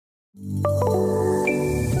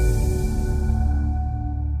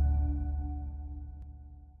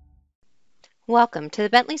Welcome to the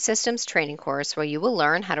Bentley Systems training course where you will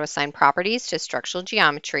learn how to assign properties to structural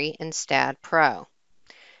geometry in STAAD.Pro.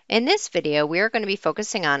 In this video, we are going to be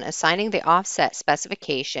focusing on assigning the offset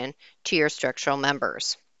specification to your structural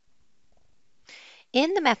members.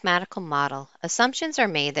 In the mathematical model, assumptions are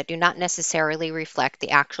made that do not necessarily reflect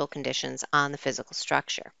the actual conditions on the physical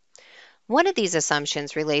structure. One of these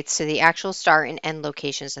assumptions relates to the actual start and end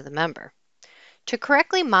locations of the member. To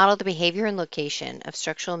correctly model the behavior and location of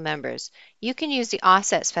structural members, you can use the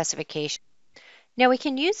offset specification. Now we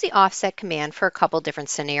can use the offset command for a couple different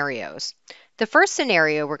scenarios. The first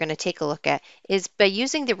scenario we're going to take a look at is by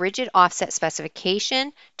using the rigid offset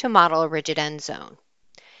specification to model a rigid end zone.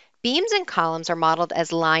 Beams and columns are modeled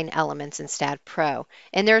as line elements in STAAD.Pro,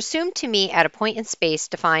 and they're assumed to meet at a point in space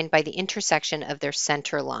defined by the intersection of their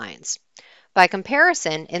center lines. By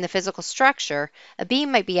comparison, in the physical structure, a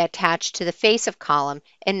beam might be attached to the face of column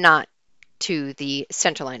and not to the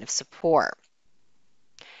center line of support.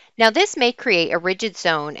 Now this may create a rigid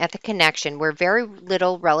zone at the connection where very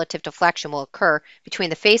little relative deflection will occur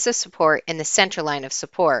between the face of support and the center line of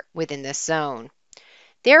support within this zone.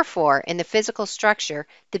 Therefore, in the physical structure,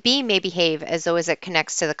 the beam may behave as though it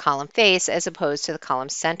connects to the column face as opposed to the column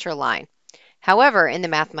center line. However, in the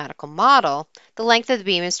mathematical model, the length of the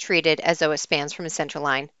beam is treated as though it spans from center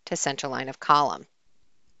line to center line of column.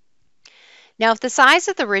 Now, if the size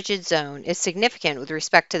of the rigid zone is significant with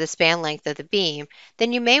respect to the span length of the beam,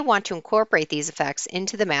 then you may want to incorporate these effects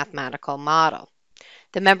into the mathematical model.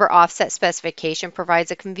 The member offset specification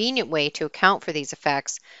provides a convenient way to account for these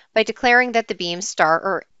effects by declaring that the beam's start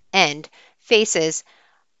or end faces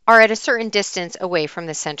are at a certain distance away from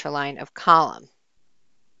the center line of column.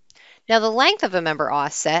 Now, the length of a member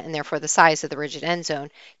offset, and therefore the size of the rigid end zone,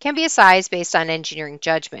 can be assessed based on engineering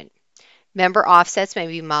judgment. Member offsets may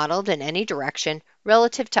be modeled in any direction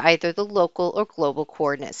relative to either the local or global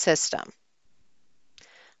coordinate system.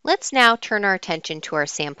 Let's now turn our attention to our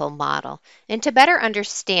sample model. And to better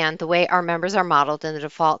understand the way our members are modeled in the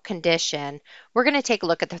default condition, we're going to take a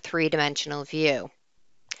look at the three-dimensional view.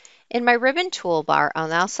 In my ribbon toolbar, I'll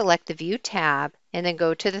now select the View tab and then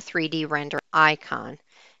go to the 3D Render icon.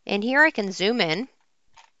 And here I can zoom in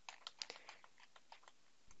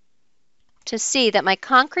to see that my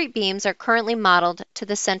concrete beams are currently modeled to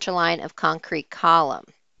the center line of concrete column.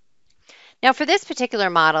 Now for this particular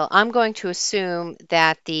model, I'm going to assume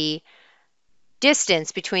that the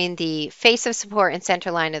distance between the face of support and center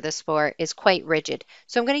line of the support is quite rigid.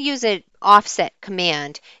 So I'm going to use an offset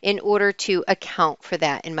command in order to account for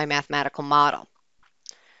that in my mathematical model.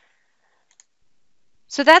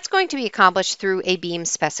 So that's going to be accomplished through a beam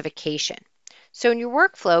specification. So in your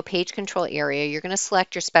workflow page control area, you're going to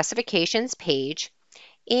select your specifications page,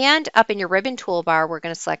 and up in your ribbon toolbar, we're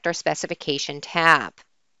going to select our specification tab.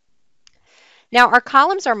 Now our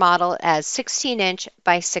columns are modeled as 16-inch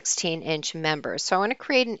by 16-inch members. So I want to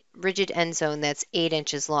create a rigid end zone that's 8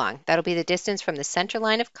 inches long. That'll be the distance from the center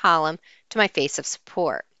line of column to my face of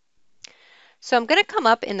support. So I'm going to come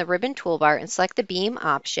up in the ribbon toolbar and select the beam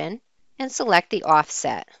option and select the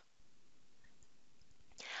offset.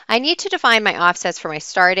 I need to define my offsets for my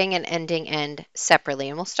starting and ending end separately,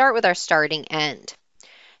 and we'll start with our starting end.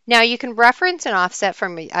 Now you can reference an offset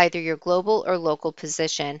from either your global or local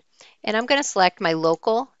position, and I'm going to select my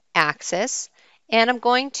local axis, and I'm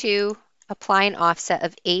going to apply an offset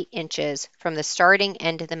of 8 inches from the starting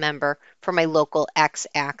end of the member for my local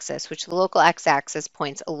x-axis, which the local x-axis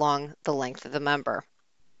points along the length of the member.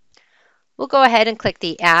 We'll go ahead and click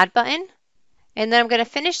the Add button, and then I'm going to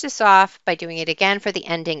finish this off by doing it again for the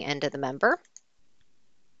ending end of the member.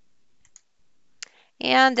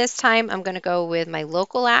 And this time I'm going to go with my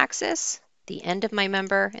local axis, the end of my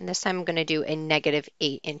member, and this time I'm going to do a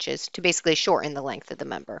 -8 inches to basically shorten the length of the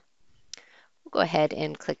member. We'll go ahead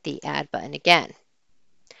and click the Add button again.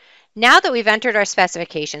 Now that we've entered our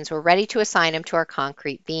specifications, we're ready to assign them to our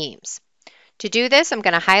concrete beams. To do this, I'm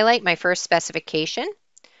going to highlight my first specification.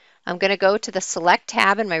 I'm going to go to the Select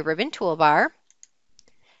tab in my ribbon toolbar,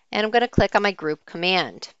 and I'm going to click on my Group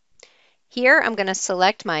command. Here I'm going to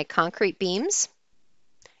select my concrete beams,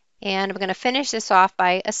 and I'm going to finish this off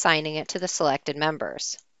by assigning it to the selected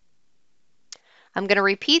members. I'm going to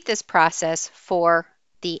repeat this process for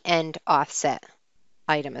the end offset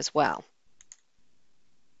item as well.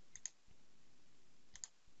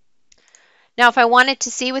 Now, if I wanted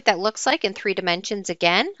to see what that looks like in 3 dimensions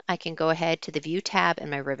again, I can go ahead to the View tab in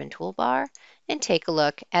my ribbon toolbar and take a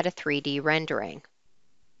look at a 3D rendering.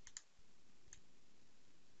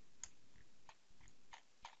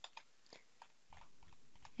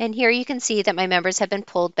 And here you can see that my members have been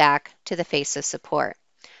pulled back to the face of support.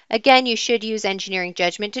 Again, you should use engineering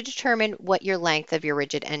judgment to determine what your length of your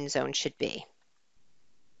rigid end zone should be.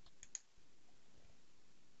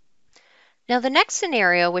 Now the next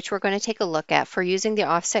scenario, which we're going to take a look at for using the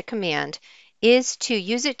offset command, is to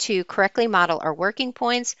use it to correctly model our working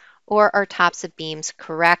points or our tops of beams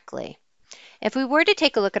correctly. If we were to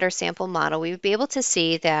take a look at our sample model, we would be able to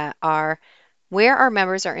see that where our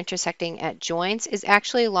members are intersecting at joints is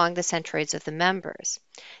actually along the centroids of the members.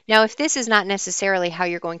 Now, if this is not necessarily how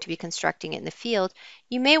you're going to be constructing it in the field,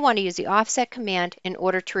 you may want to use the offset command in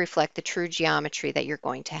order to reflect the true geometry that you're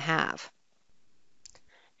going to have.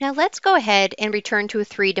 Now let's go ahead and return to a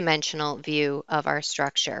three-dimensional view of our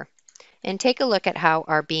structure and take a look at how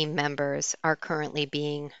our beam members are currently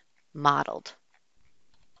being modeled.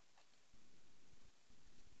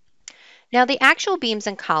 Now the actual beams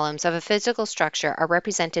and columns of a physical structure are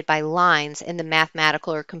represented by lines in the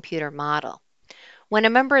mathematical or computer model. When a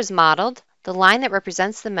member is modeled, the line that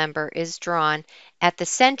represents the member is drawn at the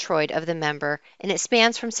centroid of the member, and it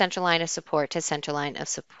spans from center line of support to center line of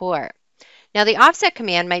support. Now the offset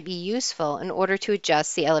command might be useful in order to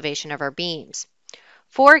adjust the elevation of our beams.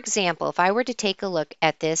 For example, if I were to take a look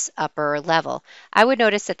at this upper level, I would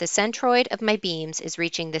notice that the centroid of my beams is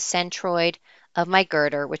reaching the centroid of my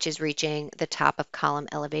girder, which is reaching the top of column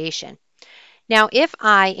elevation. Now, if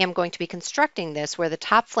I am going to be constructing this where the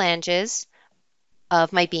top flanges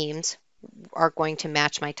of my beams are going to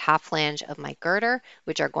match my top flange of my girder,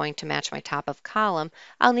 which are going to match my top of column,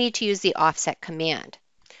 I'll need to use the offset command.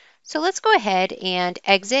 So let's go ahead and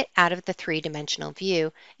exit out of the three-dimensional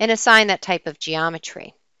view and assign that type of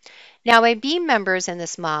geometry. Now my beam members in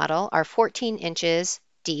this model are 14 inches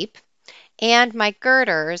deep and my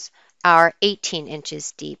girders are 18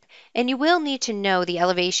 inches deep. And you will need to know the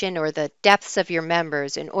elevation or the depths of your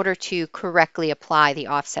members in order to correctly apply the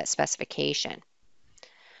offset specification.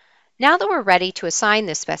 Now that we're ready to assign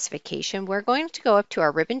this specification, we're going to go up to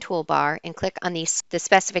our ribbon toolbar and click on the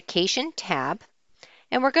Specification tab.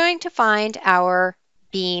 And we're going to find our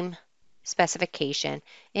beam specification.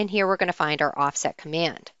 And here we're going to find our offset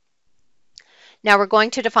command. Now we're going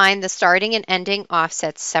to define the starting and ending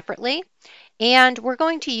offsets separately. And we're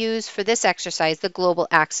going to use for this exercise the global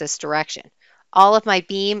axis direction. All of my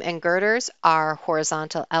beam and girders are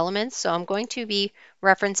horizontal elements, so I'm going to be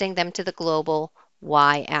referencing them to the global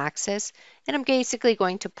y-axis. And I'm basically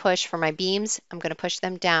going to push for my beams, I'm going to push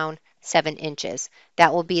them down 7 inches.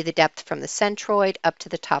 That will be the depth from the centroid up to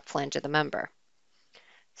the top flange of the member.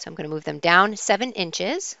 So I'm going to move them down 7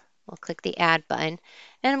 inches. We'll click the Add button.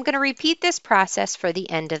 And I'm going to repeat this process for the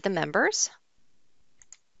end of the members.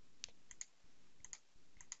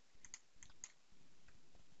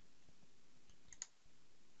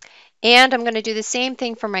 And I'm going to do the same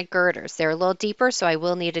thing for my girders. They're a little deeper, so I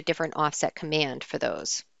will need a different offset command for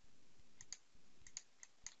those.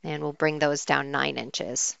 And we'll bring those down 9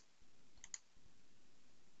 inches.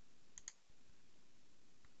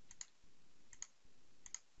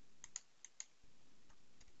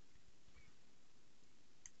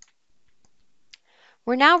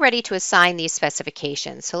 We're now ready to assign these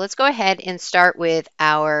specifications. So let's go ahead and start with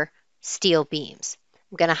our steel beams.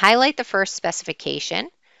 I'm going to highlight the first specification.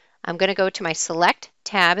 I'm going to go to my Select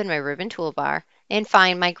tab in my ribbon toolbar and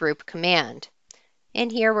find my group command.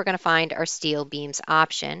 And here we're going to find our steel beams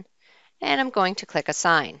option. And I'm going to click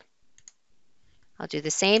Assign. I'll do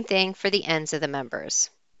the same thing for the ends of the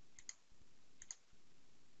members.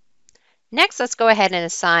 Next, let's go ahead and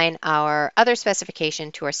assign our other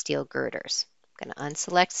specification to our steel girders. I'm going to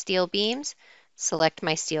unselect steel beams, select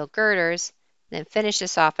my steel girders, then finish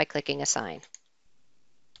this off by clicking Assign.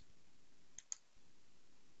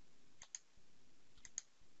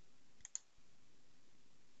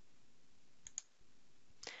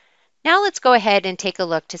 Now let's go ahead and take a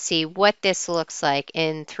look to see what this looks like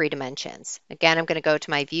in 3 dimensions. Again, I'm going to go to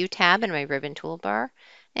my View tab in my ribbon toolbar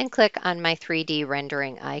and click on my 3D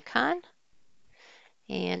rendering icon.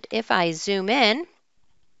 And if I zoom in,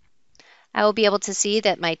 I will be able to see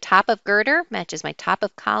that my top of girder matches my top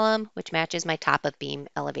of column, which matches my top of beam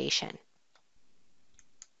elevation.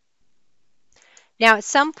 Now, at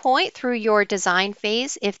some point through your design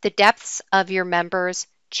phase, if the depths of your members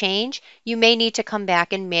change, you may need to come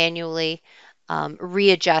back and manually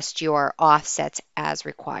readjust your offsets as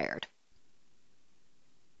required.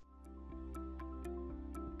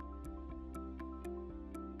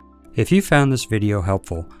 If you found this video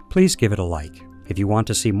helpful, please give it a like. If you want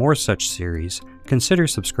to see more such series, consider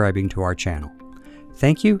subscribing to our channel.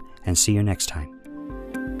 Thank you, and see you next time.